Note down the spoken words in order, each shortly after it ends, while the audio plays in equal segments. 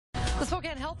The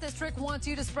Spokane Health District wants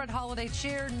you to spread holiday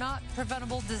cheer, not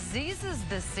preventable diseases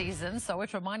this season. So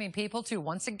it's reminding people to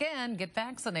once again get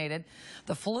vaccinated.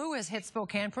 The flu has hit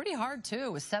Spokane pretty hard,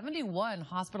 too, with 71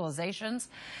 hospitalizations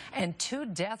and 2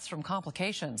 deaths from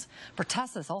complications.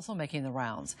 Pertussis also making the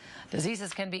rounds.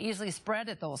 Diseases can be easily spread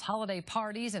at those holiday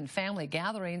parties and family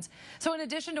gatherings. So in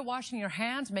addition to washing your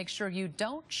hands, make sure you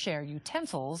don't share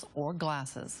utensils or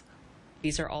glasses.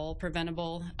 These are all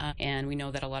preventable, and we know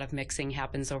that a lot of mixing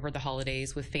happens over the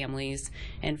holidays with families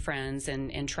and friends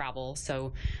and travel.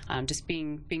 So just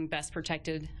being best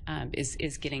protected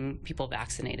is getting people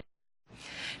vaccinated.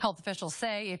 Health officials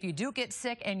say if you do get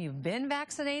sick and you've been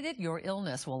vaccinated, your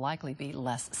illness will likely be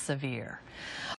less severe.